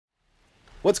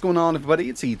What's going on, everybody?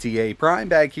 It's ETAPRIME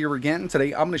back here again.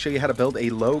 Today I'm going to show you how to build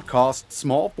a low-cost,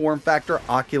 small form factor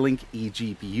OCuLink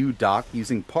eGPU dock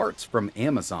using parts from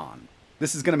Amazon.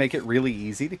 This is going to make it really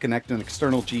easy to connect an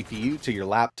external GPU to your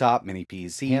laptop, mini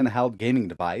PC, handheld gaming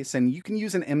device, and you can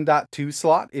use an M.2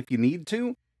 slot if you need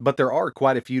to, but there are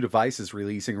quite a few devices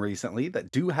releasing recently that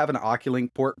do have an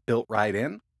OCuLink port built right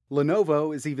in.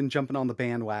 Lenovo is even jumping on the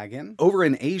bandwagon. Over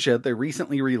in Asia, they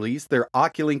recently released their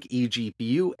OCuLink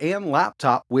eGPU and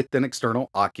laptop with an external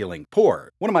OCuLink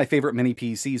port. One of my favorite mini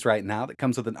PCs right now that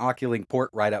comes with an OCuLink port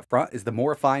right up front is the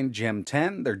Morifine Gem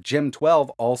 10. Their Gem 12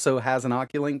 also has an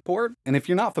OCuLink port. And if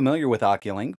you're not familiar with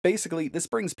OCuLink, basically this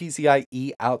brings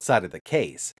PCIe outside of the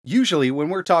case. Usually when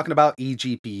we're talking about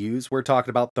eGPUs, we're talking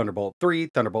about Thunderbolt 3,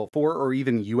 Thunderbolt 4, or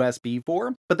even USB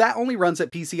 4, but that only runs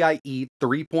at PCIe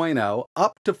 3.0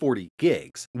 up to 40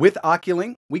 gigs. With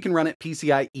OCuLink, we can run at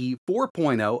PCIe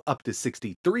 4.0 up to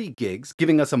 63 gigs,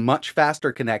 giving us a much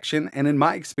faster connection, and in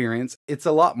my experience, it's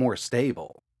a lot more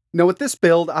stable. Now with this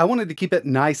build, I wanted to keep it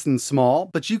nice and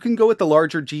small, but you can go with the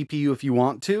larger GPU if you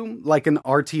want to, like an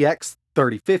RTX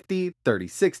 3050,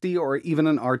 3060, or even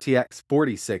an RTX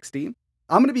 4060.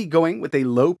 I'm going to be going with a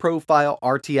low-profile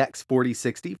RTX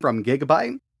 4060 from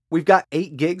Gigabyte. We've got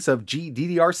 8 gigs of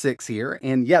GDDR6 here,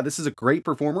 and yeah, this is a great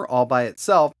performer all by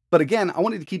itself, but again, I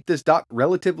wanted to keep this dock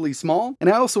relatively small, and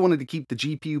I also wanted to keep the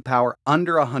GPU power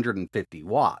under 150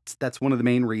 watts. That's one of the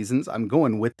main reasons I'm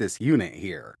going with this unit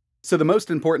here. So the most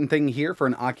important thing here for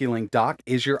an OCuLink dock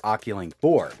is your OCuLink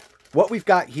board. What we've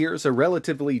got here is a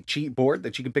relatively cheap board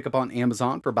that you can pick up on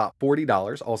Amazon for about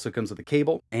 $40, also comes with a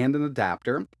cable and an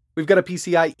adapter. We've got a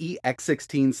PCIe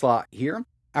X16 slot here,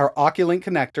 our OCuLink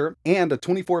connector, and a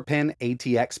 24-pin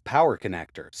ATX power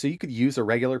connector. So you could use a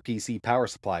regular PC power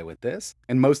supply with this.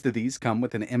 And most of these come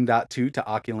with an M.2 to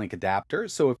OCuLink adapter.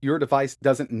 So if your device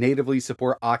doesn't natively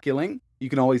support OCuLink, you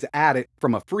can always add it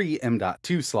from a free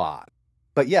M.2 slot.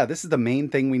 But yeah, this is the main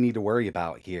thing we need to worry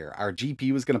about here. Our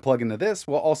GPU is going to plug into this.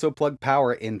 We'll also plug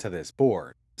power into this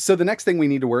board. So the next thing we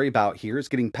need to worry about here is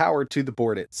getting power to the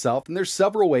board itself, and there's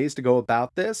several ways to go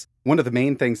about this. One of the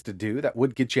main things to do that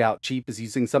would get you out cheap is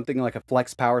using something like a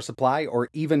flex power supply or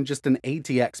even just an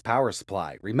ATX power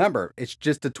supply. Remember, it's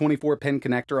just a 24-pin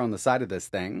connector on the side of this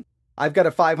thing. I've got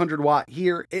a 500 watt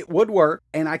here. It would work,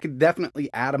 and I could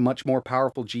definitely add a much more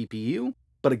powerful GPU.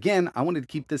 But again, I wanted to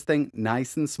keep this thing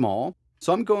nice and small.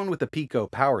 So I'm going with a Pico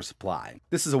power supply.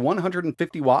 This is a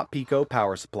 150 watt Pico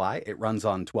power supply. It runs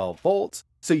on 12 volts.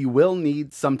 So you will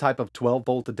need some type of 12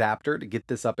 volt adapter to get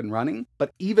this up and running.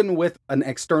 But even with an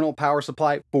external power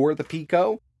supply for the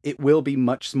Pico, it will be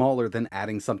much smaller than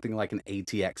adding something like an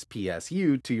ATX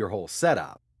PSU to your whole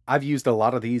setup. I've used a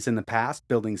lot of these in the past,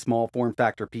 building small form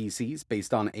factor PCs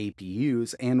based on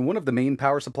APUs, and one of the main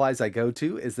power supplies I go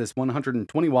to is this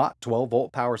 120 watt 12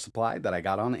 volt power supply that I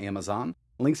got on Amazon.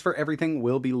 Links for everything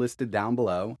will be listed down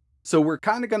below. So we're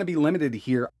kind of going to be limited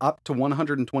here up to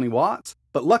 120 watts,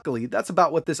 but luckily that's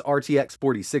about what this RTX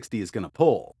 4060 is going to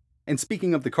pull. And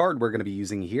speaking of the card we're going to be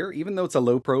using here, even though it's a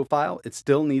low profile, it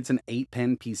still needs an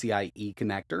 8-pin PCIe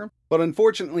connector. But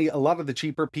unfortunately, a lot of the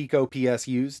cheaper Pico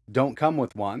PSUs don't come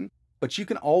with one, but you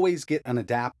can always get an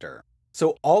adapter.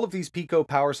 So all of these Pico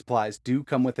power supplies do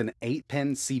come with an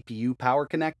 8-pin CPU power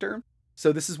connector.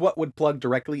 So this is what would plug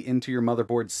directly into your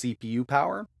motherboard's CPU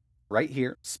power. Right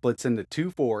here, splits into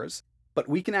 2 4s, but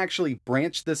we can actually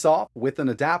branch this off with an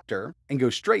adapter and go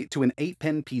straight to an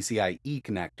 8-pin PCIe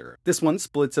connector. This one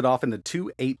splits it off into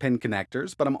 2 8-pin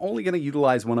connectors, but I'm only going to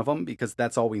utilize one of them because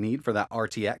that's all we need for that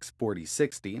RTX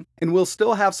 4060. And we'll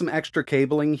still have some extra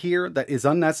cabling here that is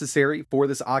unnecessary for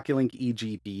this OCuLink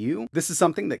eGPU. This is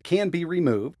something that can be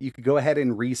removed. You could go ahead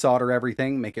and resolder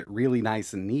everything, make it really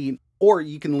nice and neat. Or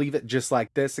you can leave it just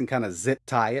like this and kind of zip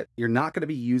tie it. You're not going to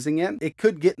be using it. It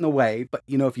could get in the way, but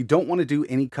you know, if you don't want to do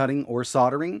any cutting or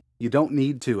soldering, you don't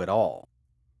need to at all.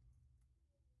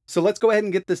 So let's go ahead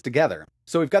and get this together.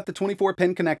 So we've got the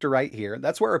 24-pin connector right here.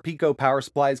 That's where our Pico power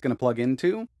supply is going to plug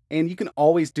into. And you can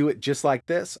always do it just like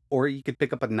this, or you could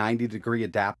pick up a 90-degree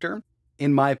adapter.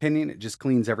 In my opinion, it just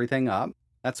cleans everything up.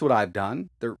 That's what I've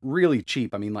done. They're really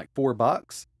cheap. I mean, like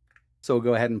 $4. So we'll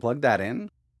go ahead and plug that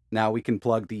in. Now we can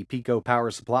plug the Pico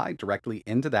power supply directly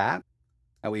into that.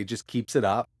 That way it just keeps it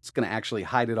up. It's going to actually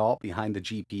hide it all behind the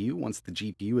GPU once the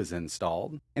GPU is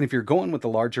installed. And if you're going with a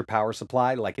larger power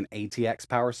supply, like an ATX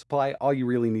power supply, all you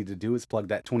really need to do is plug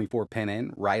that 24-pin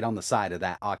in right on the side of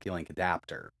that OCuLink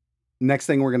adapter. Next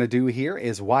thing we're going to do here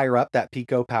is wire up that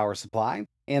Pico power supply.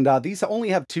 And these only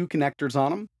have 2 connectors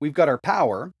on them. We've got our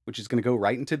power, which is going to go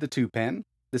right into the 2-pin.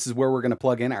 This is where we're going to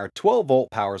plug in our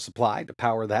 12-volt power supply to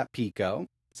power that Pico.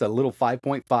 It's a little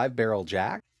 5.5 barrel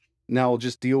jack. Now we'll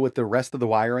just deal with the rest of the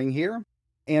wiring here.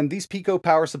 And these Pico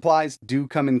power supplies do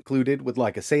come included with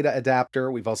like a SATA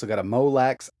adapter. We've also got a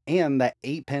Molex and that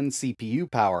 8-pin CPU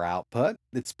power output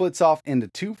that splits off into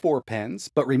two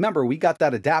 4-pins. But remember, we got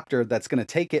that adapter that's going to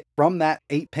take it from that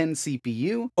 8-pin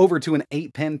CPU over to an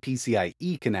 8-pin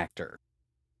PCIe connector.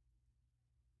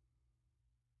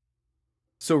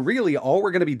 So really, all we're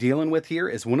going to be dealing with here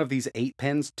is one of these 8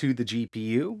 pins to the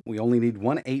GPU. We only need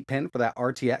one 8 pin for that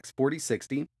RTX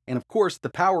 4060, and of course,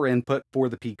 the power input for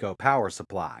the Pico power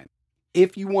supply.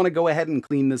 If you want to go ahead and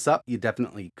clean this up, you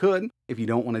definitely could. If you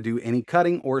don't want to do any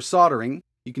cutting or soldering,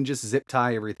 you can just zip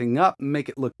tie everything up and make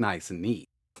it look nice and neat.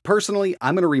 Personally,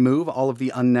 I'm going to remove all of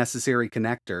the unnecessary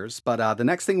connectors, but the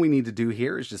next thing we need to do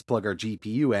here is just plug our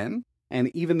GPU in. And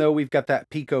even though we've got that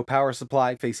Pico power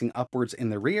supply facing upwards in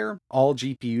the rear, all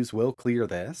GPUs will clear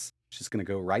this. It's just going to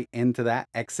go right into that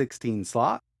X16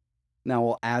 slot. Now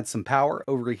we'll add some power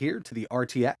over here to the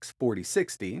RTX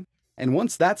 4060. And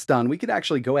once that's done, we could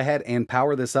actually go ahead and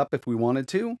power this up if we wanted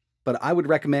to. But I would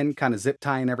recommend kind of zip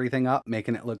tying everything up,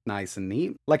 making it look nice and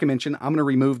neat. Like I mentioned, I'm going to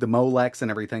remove the Molex and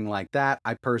everything like that.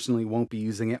 I personally won't be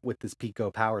using it with this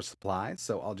Pico power supply,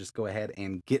 so I'll just go ahead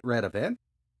and get rid of it.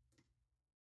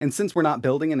 And since we're not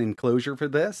building an enclosure for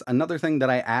this, another thing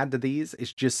that I add to these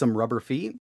is just some rubber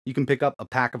feet. You can pick up a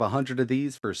pack of 100 of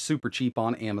these for super cheap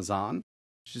on Amazon.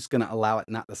 It's just going to allow it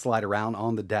not to slide around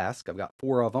on the desk. I've got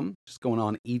 4 of them just going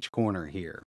on each corner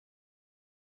here.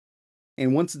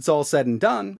 And once it's all said and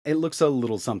done, it looks a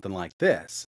little something like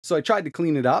this. So I tried to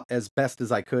clean it up as best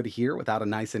as I could here without a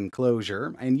nice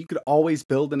enclosure. And you could always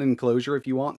build an enclosure if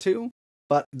you want to.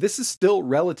 But this is still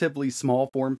relatively small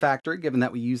form factor, given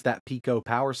that we use that Pico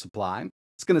power supply.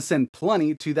 It's going to send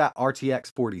plenty to that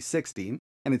RTX 4060,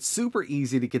 and it's super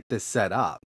easy to get this set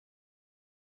up.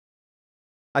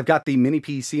 I've got the mini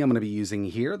PC I'm going to be using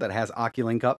here that has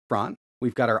OCuLink up front.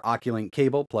 We've got our OCuLink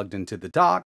cable plugged into the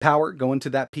dock, power going to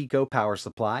that Pico power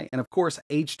supply, and of course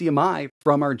HDMI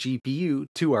from our GPU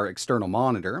to our external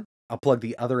monitor. I'll plug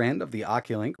the other end of the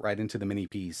OCuLink right into the mini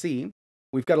PC.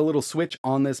 We've got a little switch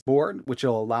on this board, which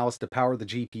will allow us to power the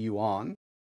GPU on.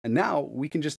 And now we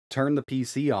can just turn the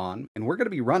PC on, and we're going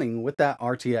to be running with that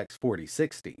RTX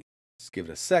 4060. Just give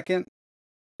it a second.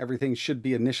 Everything should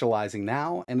be initializing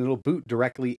now, and it'll boot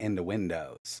directly into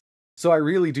Windows. So I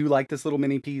really do like this little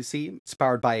mini PC. It's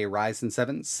powered by a Ryzen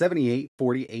 7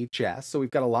 7840HS, so we've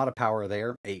got a lot of power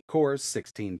there. 8 cores,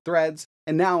 16 threads,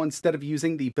 and now instead of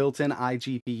using the built-in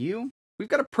iGPU, we've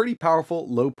got a pretty powerful,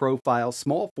 low-profile,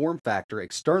 small form factor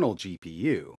external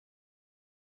GPU.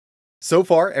 So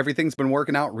far, everything's been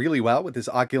working out really well with this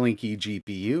OCuLink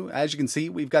GPU. As you can see,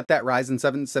 we've got that Ryzen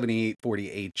 7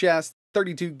 7840HS,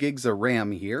 32 gigs of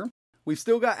RAM here. We've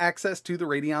still got access to the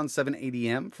Radeon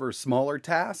 780M for smaller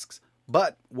tasks,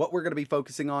 but what we're going to be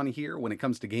focusing on here when it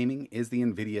comes to gaming is the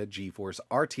NVIDIA GeForce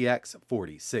RTX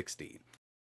 4060.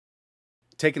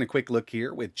 Taking a quick look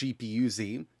here with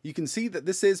GPU-Z, you can see that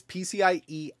this is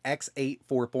PCIe X8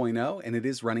 4.0, and it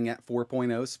is running at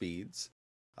 4.0 speeds.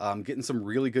 Getting some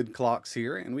really good clocks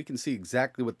here, and we can see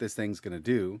exactly what this thing's going to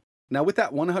do. Now with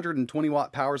that 120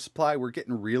 watt power supply, we're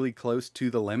getting really close to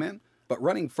the limit, but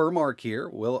running Firmark here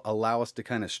will allow us to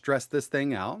kind of stress this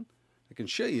thing out. I can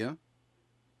show you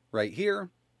right here,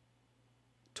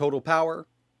 total power,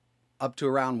 up to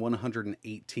around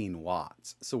 118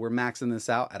 watts. So we're maxing this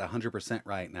out at 100%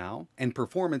 right now. And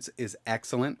performance is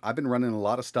excellent. I've been running a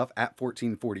lot of stuff at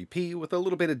 1440p with a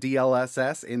little bit of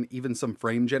DLSS and even some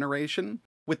frame generation.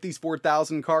 With these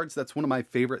 4000 cards, that's one of my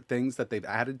favorite things that they've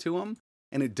added to them.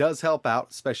 And it does help out,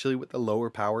 especially with the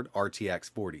lower powered RTX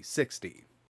 4060.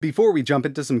 Before we jump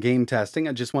into some game testing,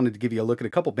 I just wanted to give you a look at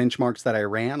a couple benchmarks that I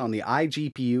ran on the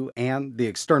iGPU and the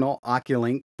external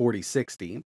OCuLink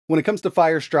 4060. When it comes to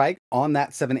Firestrike on that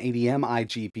 780M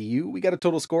iGPU, we got a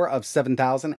total score of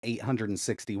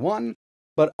 7,861.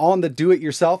 But on the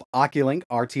do-it-yourself OCuLink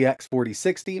RTX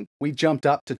 4060, we jumped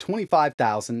up to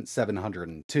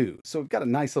 25,702. So we've got a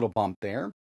nice little bump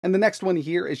there. And the next one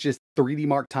here is just 3D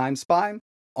Mark Time Spy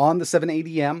on the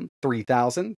 780M,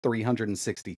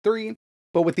 3,363.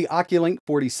 But with the OCuLink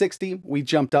 4060, we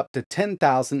jumped up to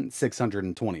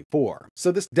 10,624.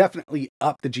 So this definitely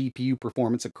upped the GPU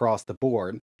performance across the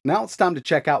board. Now it's time to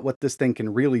check out what this thing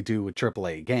can really do with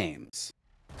AAA games.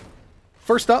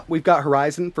 First up, we've got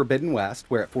Horizon Forbidden West.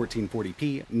 We're at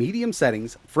 1440p, medium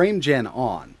settings, frame gen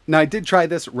on. Now I did try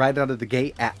this right out of the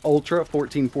gate at Ultra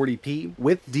 1440p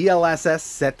with DLSS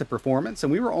set to performance,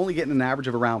 and we were only getting an average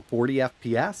of around 40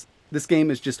 FPS. This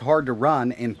game is just hard to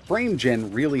run, and frame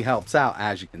gen really helps out,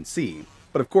 as you can see.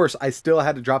 But of course, I still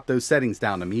had to drop those settings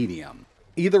down to medium.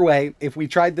 Either way, if we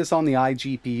tried this on the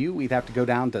iGPU, we'd have to go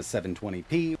down to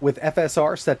 720p with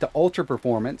FSR set to ultra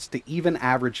performance to even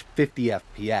average 50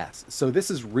 FPS. So this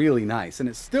is really nice and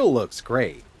it still looks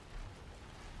great.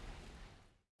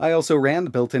 I also ran the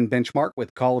built-in benchmark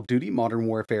with Call of Duty Modern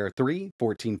Warfare 3,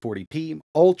 1440p,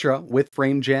 Ultra with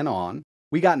frame gen on.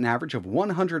 We got an average of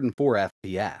 104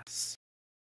 FPS.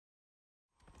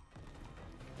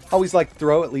 Always like to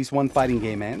throw at least one fighting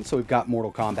game in, so we've got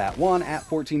Mortal Kombat 1 at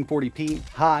 1440p,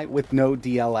 high with no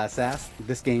DLSS.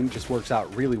 This game just works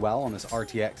out really well on this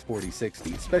RTX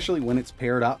 4060, especially when it's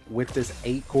paired up with this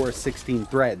 8-core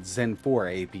 16-thread Zen 4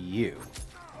 APU.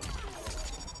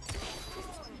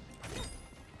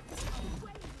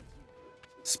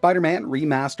 Spider-Man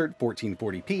Remastered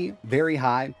 1440p, very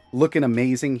high, looking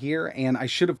amazing here, and I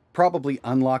should have probably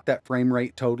unlocked that frame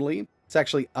rate totally. It's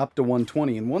actually up to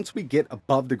 120, and once we get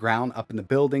above the ground, up in the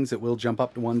buildings, it will jump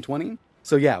up to 120.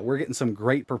 So yeah, we're getting some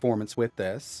great performance with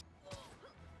this.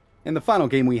 And the final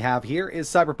game we have here is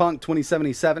Cyberpunk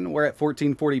 2077. We're at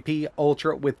 1440p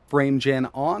Ultra with frame gen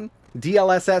on.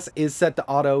 DLSS is set to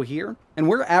auto here, and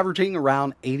we're averaging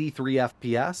around 83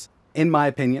 FPS. In my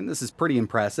opinion, this is pretty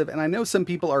impressive, and I know some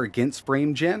people are against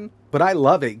frame gen, but I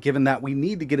love it given that we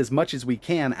need to get as much as we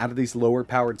can out of these lower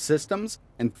powered systems,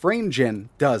 and frame gen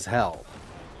does help.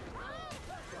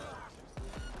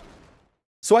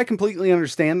 So I completely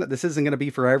understand that this isn't going to be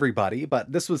for everybody,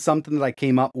 but this was something that I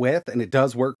came up with, and it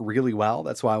does work really well.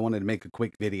 That's why I wanted to make a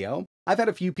quick video. I've had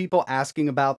a few people asking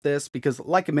about this because,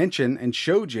 like I mentioned and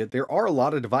showed you, there are a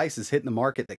lot of devices hitting the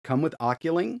market that come with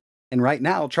OCuLink. And right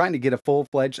now, trying to get a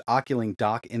full-fledged OCuLink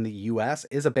dock in the US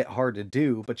is a bit hard to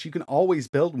do, but you can always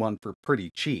build one for pretty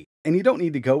cheap. And you don't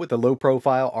need to go with a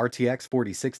low-profile RTX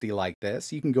 4060 like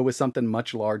this. You can go with something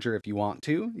much larger if you want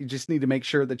to. You just need to make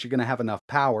sure that you're going to have enough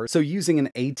power. So using an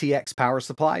ATX power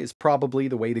supply is probably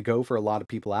the way to go for a lot of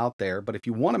people out there. But if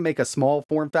you want to make a small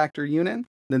form factor unit,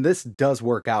 then this does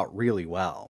work out really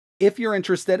well. If you're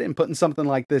interested in putting something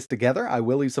like this together, I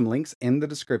will leave some links in the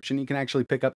description. You can actually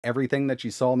pick up everything that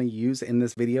you saw me use in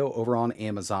this video over on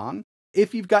Amazon.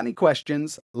 If you've got any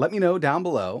questions, let me know down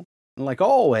below. And like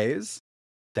always,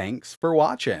 thanks for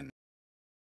watching.